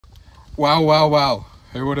Well,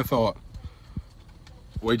 who would have thought?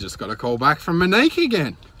 We just got a call back from Monique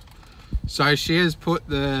again. So she has put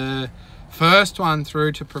the first one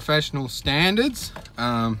through to professional standards.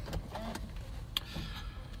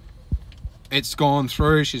 It's gone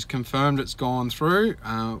through. She's confirmed it's gone through.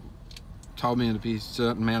 Told me it'd be a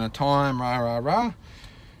certain amount of time,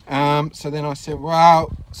 so then I said,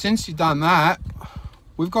 well, since you've done that,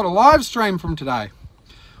 we've got a live stream from today.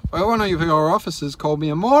 Well, one of your officers called me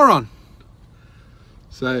a moron.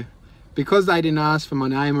 So because they didn't ask for my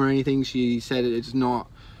name or anything, she said it's not,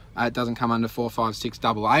 it doesn't come under 456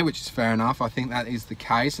 AA, which is fair enough. I think that is the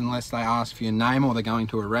case, unless they ask for your name or they're going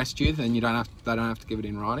to arrest you, then they don't have to give it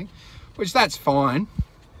in writing, which that's fine.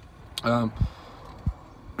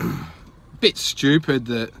 Bit stupid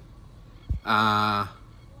that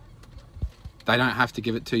they don't have to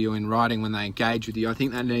give it to you in writing when they engage with you. I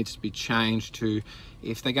think that needs to be changed to,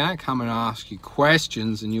 if they're going to come and ask you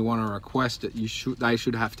questions and you want to request it, they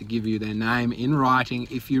should have to give you their name in writing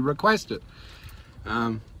if you request it.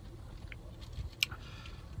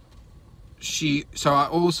 So I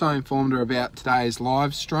also informed her about today's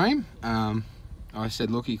live stream. I said,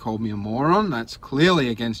 look, he called me a moron. That's clearly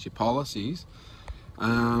against your policies.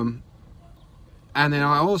 And then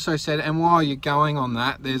I also said, and while you're going on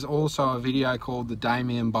that, there's also a video called the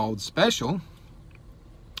Damien Bold Special,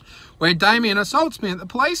 where Damien assaults me at the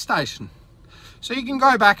police station. So you can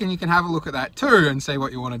go back and you can have a look at that too and see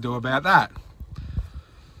what you want to do about that.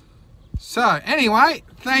 So anyway,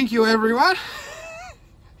 thank you everyone.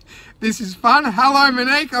 This is fun. Hello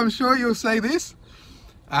Monique, I'm sure you'll see this.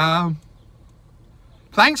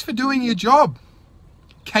 Thanks for doing your job.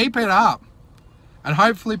 Keep it up. And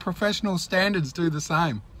hopefully professional standards do the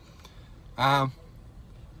same.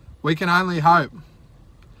 We can only hope.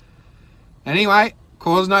 Anyway,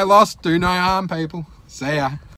 cause no loss, do no harm, people. See ya.